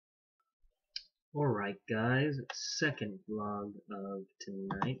Alright guys, second vlog of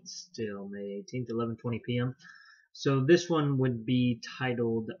tonight, still May 18th, 11:20 p.m. So this one would be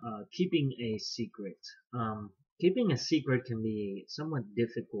titled Keeping a Secret. Keeping a secret can be somewhat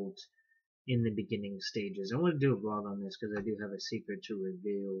difficult in the beginning stages. I want to do a vlog on this because I do have a secret to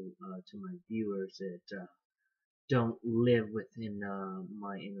reveal to my viewers that don't live within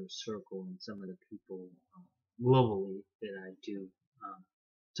my inner circle and some of the people globally that I do um,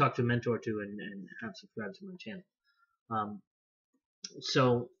 talk to, mentor to, and have subscribed to my channel. Um,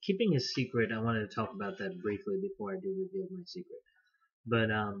 so keeping a secret, I wanted to talk about that briefly before I do reveal my secret. But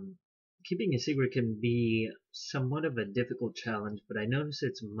keeping a secret can be somewhat of a difficult challenge, but I notice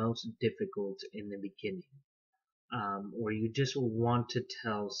it's most difficult in the beginning, where you just want to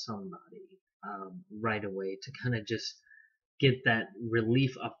tell somebody right away to kind of just get that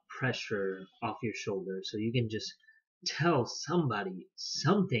relief of pressure off your shoulder so you can just tell somebody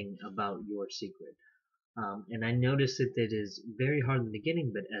something about your secret. And I noticed that it is very hard in the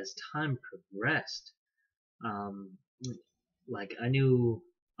beginning, but as time progressed, um, like I knew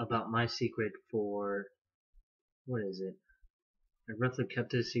about my secret for, what is it? I roughly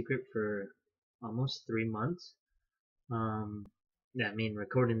kept it a secret for almost 3 months. Um, yeah, I mean,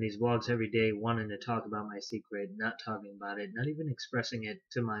 recording these vlogs every day, wanting to talk about my secret, not talking about it, not even expressing it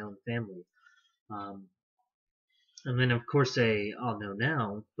to my own family. Um, and then, of course, they all know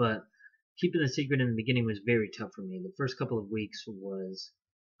now, but keeping the secret in the beginning was very tough for me. The first couple of weeks was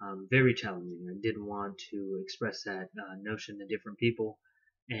very challenging. I didn't want to express that notion to different people,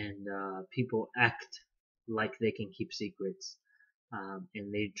 and people act like they can keep secrets,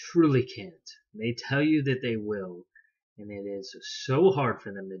 and they truly can't. They tell you that they will, and it is so hard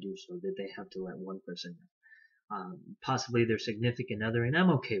for them to do so that they have to let one person know, possibly their significant other, and I'm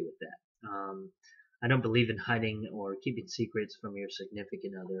okay with that. I don't believe in hiding or keeping secrets from your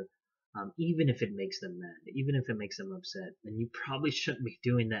significant other, even if it makes them mad, even if it makes them upset. And you probably shouldn't be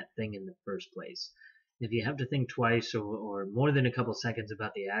doing that thing in the first place. If you have to think twice or more than a couple seconds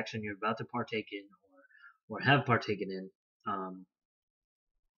about the action you're about to partake in or have partaken in,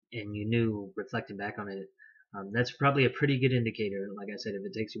 and you knew, reflecting back on it, that's probably a pretty good indicator. Like I said, if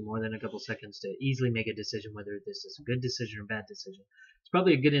it takes you more than a couple seconds to easily make a decision whether this is a good decision or a bad decision, it's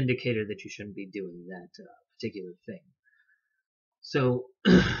probably a good indicator that you shouldn't be doing that particular thing. So,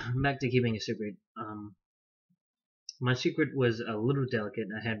 back to keeping a secret. My secret was a little delicate.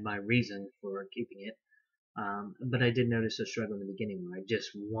 I had my reason for keeping it, but I did notice a struggle in the beginning where I just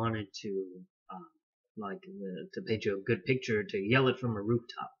wanted to, to paint you a good picture, to yell it from a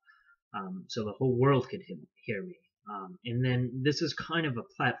rooftop, so the whole world could hear me. And then this is kind of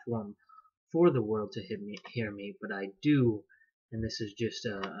a platform for the world to hear me, but I do, and this is just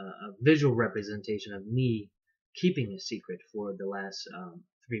a visual representation of me keeping a secret for the last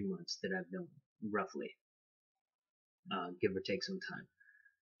 3 months that I've known, roughly, give or take some time,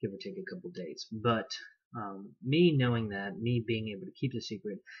 give or take a couple days. But me knowing that, me being able to keep the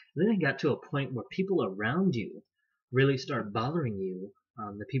secret, and then it got to a point where people around you really start bothering you.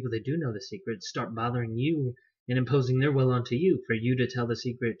 The people that do know the secret start bothering you and imposing their will onto you for you to tell the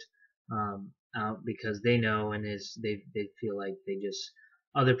secret out because they know, and they feel like they just,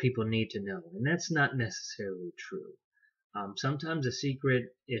 other people need to know, and that's not necessarily true. Sometimes a secret,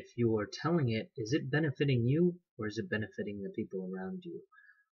 if you are telling it, is it benefiting you or is it benefiting the people around you?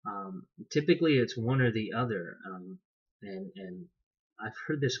 Typically, it's one or the other. And I've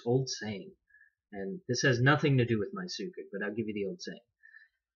heard this old saying, and this has nothing to do with my secret, but I'll give you the old saying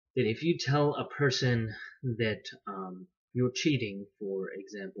that if you tell a person that you're cheating, for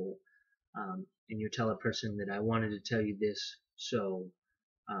example, and you tell a person that I wanted to tell you this, so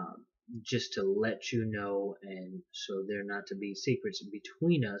um, just to let you know, and so there not to be secrets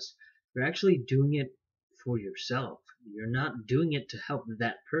between us, you're actually doing it for yourself. You're not doing it to help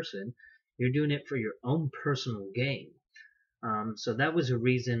that person. You're doing it for your own personal gain. So that was a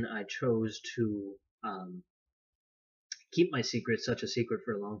reason I chose to keep my secret such a secret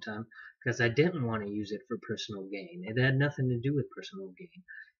for a long time, because I didn't want to use it for personal gain. It had nothing to do with personal gain,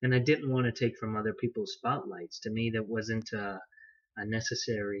 and I didn't want to take from other people's spotlights. To me, that wasn't a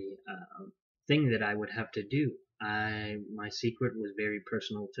necessary thing that I would have to do. My secret was very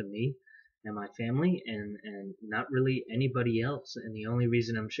personal to me and my family, and not really anybody else. And the only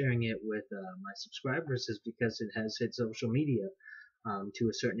reason I'm sharing it with my subscribers is because it has hit social media to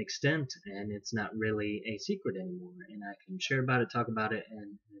a certain extent, and it's not really a secret anymore. And I can share about it, talk about it,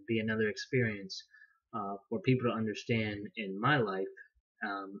 and be another experience for people to understand in my life.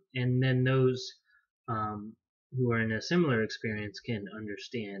 And then those who are in a similar experience can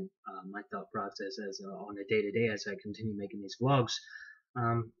understand my thought process as on a day to day as I continue making these vlogs.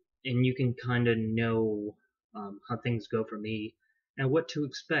 and you can kind of know how things go for me and what to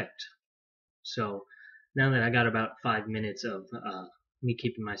expect. So now that I got about 5 minutes of me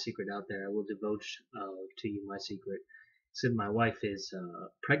keeping my secret out there, I will divulge to you my secret. So my wife is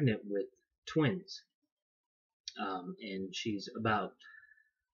pregnant with twins, and she's about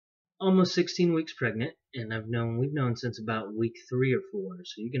almost 16 weeks pregnant, and we've known since about week 3 or 4.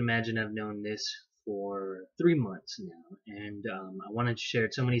 So you can imagine I've known this for 3 months now, and I wanted to share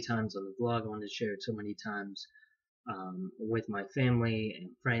it so many times on the vlog. I wanted to share it so many times with my family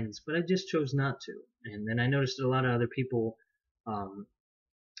and friends, but I just chose not to. And then I noticed a lot of other people um,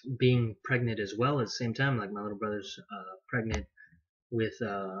 being pregnant as well at the same time. Like my little brother's pregnant with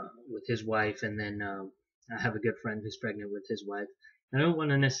his wife, and then I have a good friend who's pregnant with his wife. I don't want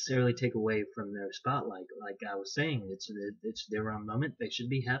to necessarily take away from their spotlight. Like I was saying, it's their own moment. They should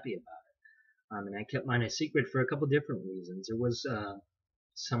be happy about it. And I kept mine a secret for a couple different reasons. There was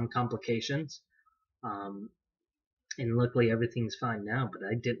some complications, um, and luckily everything's fine now. But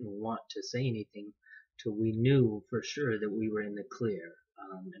I didn't want to say anything till we knew for sure that we were in the clear,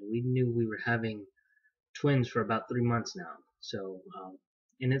 and we knew we were having twins for about 3 months now. So,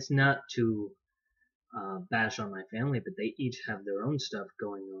 and it's not to bash on my family, but they each have their own stuff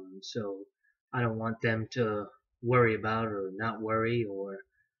going on. So I don't want them to worry about or not worry,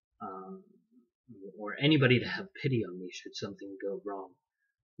 um, or anybody to have pity on me should something go wrong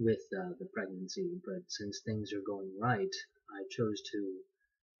with the pregnancy. But since things are going right, I chose to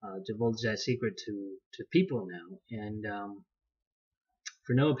divulge that secret to people now, and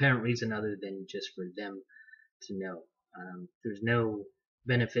for no apparent reason other than just for them to know. There's no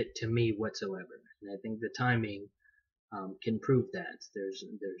benefit to me whatsoever, and I think the timing can prove that. There's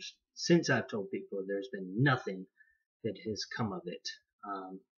since I've told people, there's been nothing that has come of it.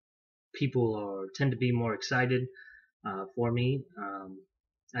 People tend to be more excited for me.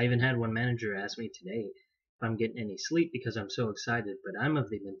 I even had one manager ask me today if I'm getting any sleep because I'm so excited, but I'm of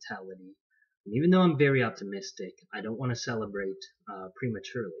the mentality, and even though I'm very optimistic, I don't want to celebrate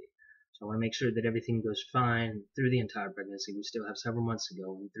prematurely. So I want to make sure that everything goes fine through the entire pregnancy. We still have several months to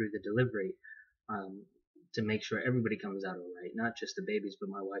go, and through the delivery, to make sure everybody comes out all right, not just the babies, but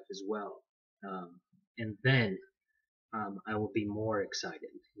my wife as well. And then I will be more excited.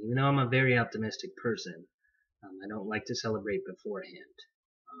 Even though I'm a very optimistic person, I don't like to celebrate beforehand.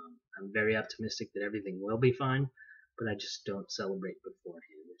 I'm very optimistic that everything will be fine, but I just don't celebrate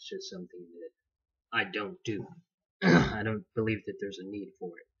beforehand. It's just something that I don't do. I don't believe that there's a need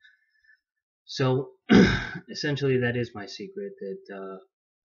for it. So, essentially, that is my secret, that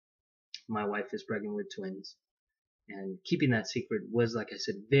my wife is pregnant with twins. And keeping that secret was, like I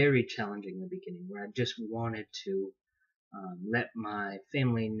said, very challenging in the beginning, where I just wanted to let my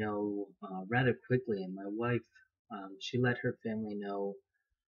family know rather quickly. And my wife, she let her family know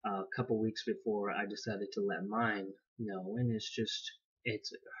a couple weeks before I decided to let mine know. And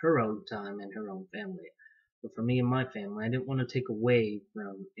it's her own time and her own family. But for me and my family, I didn't want to take away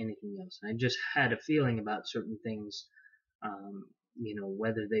from anything else. I just had a feeling about certain things, um,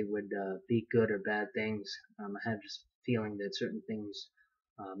 whether they would be good or bad things. I had this feeling that certain things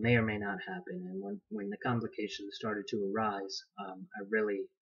may or may not happen. And when the complications started to arise, I really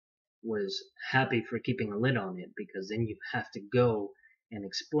was happy for keeping a lid on it, because then you have to go and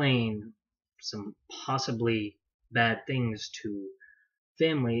explain some possibly bad things to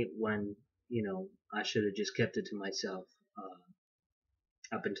family when I should have just kept it to myself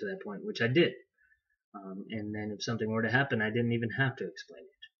up until that point, which I did. And then if something were to happen, I didn't even have to explain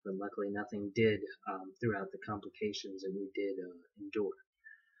it. But luckily, nothing did throughout the complications that we did endure.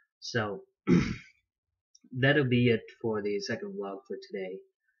 So that'll be it for the second vlog for today.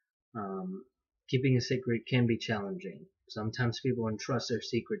 Keeping a secret can be challenging. Sometimes people entrust their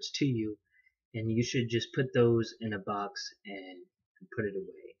secrets to you, and you should just put those in a box and put it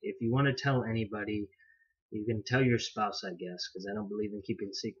away. If you want to tell anybody, you can tell your spouse, I guess, because I don't believe in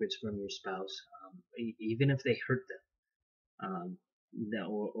keeping secrets from your spouse, even if they hurt them.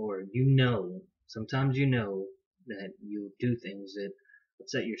 Or sometimes that you do things that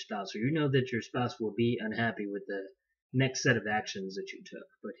upset your spouse, or that your spouse will be unhappy with the next set of actions that you took.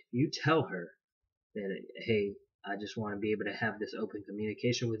 But if you tell her that, hey, I just want to be able to have this open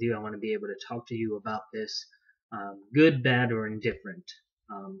communication with you, I want to be able to talk to you about this, good, bad, or indifferent,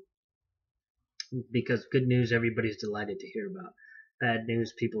 because good news everybody's delighted to hear about. Bad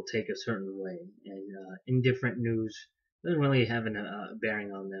news people take a certain way, and indifferent news doesn't really have a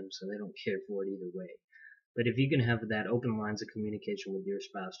bearing on them, so they don't care for it either way. But if you can have that open lines of communication with your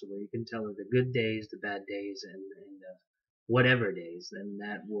spouse, to where you can tell her the good days, the bad days, and whatever days, then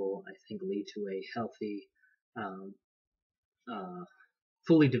that will, I think, lead to a healthy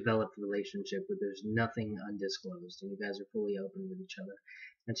fully developed relationship where there's nothing undisclosed and you guys are fully open with each other.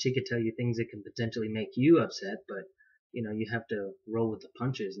 And she could tell you things that can potentially make you upset, but you have to roll with the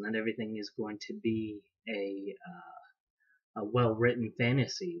punches. Not everything is going to be a well-written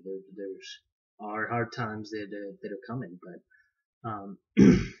fantasy. There's are hard times that are coming, but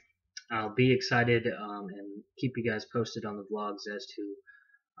I'll be excited and keep you guys posted on the vlogs as to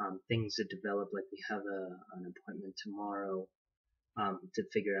things that develop. Like we have an appointment tomorrow to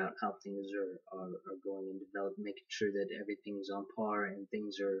figure out how things are going and develop, making sure that everything's on par and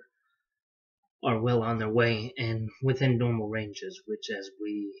things are well on their way and within normal ranges, which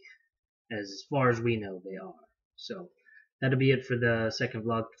as far as we know they are. So that'll be it for the second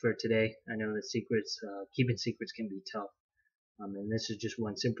vlog for today. I know that keeping secrets can be tough, and this is just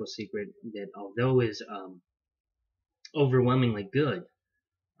one simple secret that, although is overwhelmingly good,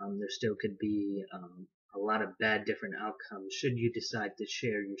 there still could be a lot of bad different outcomes should you decide to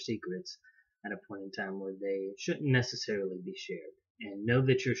share your secrets at a point in time where they shouldn't necessarily be shared. And know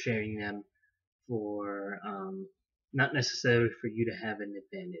that you're sharing them for not necessarily for you to have an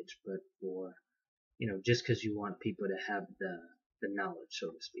advantage, but for just because you want people to have the knowledge, so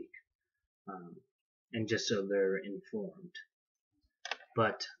to speak, and just so they're informed.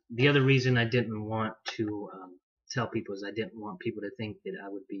 But the other reason I didn't want to tell people is I didn't want people to think that I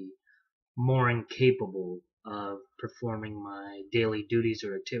would be more incapable of performing my daily duties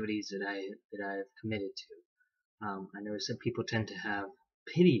or activities that I have committed to. I notice that people tend to have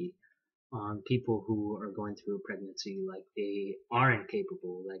pity on people who are going through a pregnancy, like they are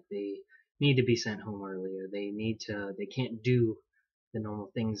incapable, like they need to be sent home earlier, they can't do the normal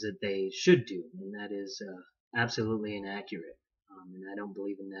things that they should do, and that is absolutely inaccurate. And I don't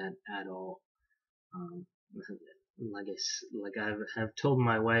believe in that at all. Like I have told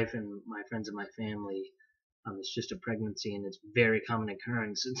my wife and my friends and my family, it's just a pregnancy, and it's very common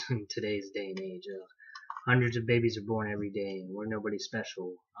occurrence in today's day and age. Hundreds of babies are born every day, and we're nobody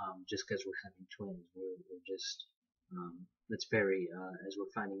special just because we're having twins. We're just that's very, as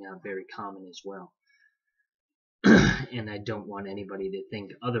we're finding out, very common as well. And I don't want anybody to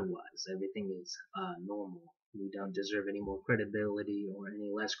think otherwise. Everything is normal. We don't deserve any more credibility or any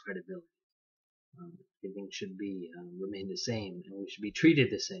less credibility. Everything should be remain the same, and we should be treated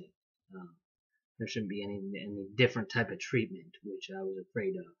the same. There shouldn't be any different type of treatment, which I was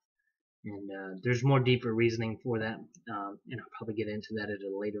afraid of. And there's more deeper reasoning for that, and I'll probably get into that at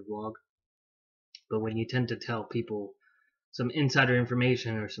a later vlog. But when you tend to tell people some insider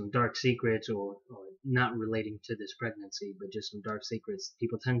information or some dark secrets, or not relating to this pregnancy, but just some dark secrets,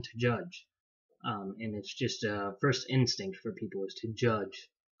 people tend to judge. And it's just a first instinct for people is to judge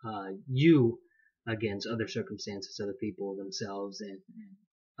you against other circumstances, other people, themselves, and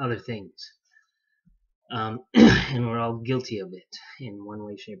other things. And we're all guilty of it in one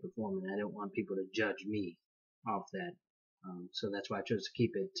way, shape, or form, and I don't want people to judge me off that. So that's why I chose to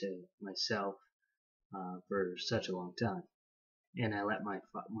keep it to myself for such a long time. And I let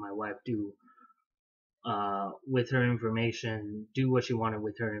my wife do with her information, do what she wanted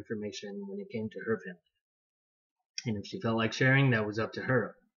with her information when it came to her family. And if she felt like sharing, that was up to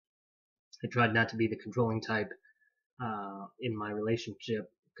her. I tried not to be the controlling type in my relationship,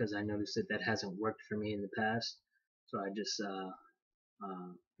 because I noticed that hasn't worked for me in the past. So I just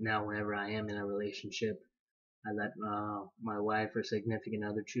now whenever I am in a relationship, I let my wife or significant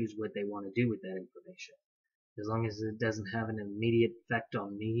other choose what they want to do with that information. As long as it doesn't have an immediate effect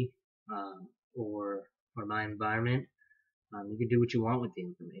on me or my environment, you can do what you want with the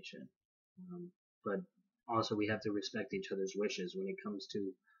information. But also we have to respect each other's wishes when it comes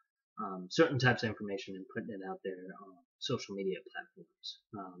to certain types of information and putting it out there on social media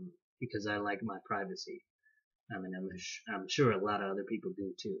platforms, because I like my privacy. I mean, I'm sure a lot of other people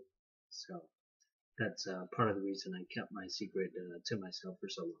do too. So that's part of the reason I kept my secret to myself for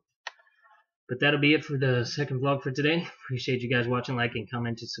so long. But that'll be it for the second vlog for today. Appreciate you guys watching, liking,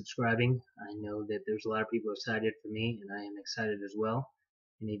 commenting, subscribing. I know that there's a lot of people excited for me, and I am excited as well.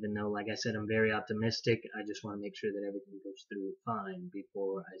 And even though, like I said, I'm very optimistic, I just want to make sure that everything goes through fine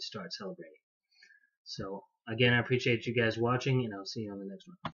before I start celebrating. So, again, I appreciate you guys watching, and I'll see you on the next one.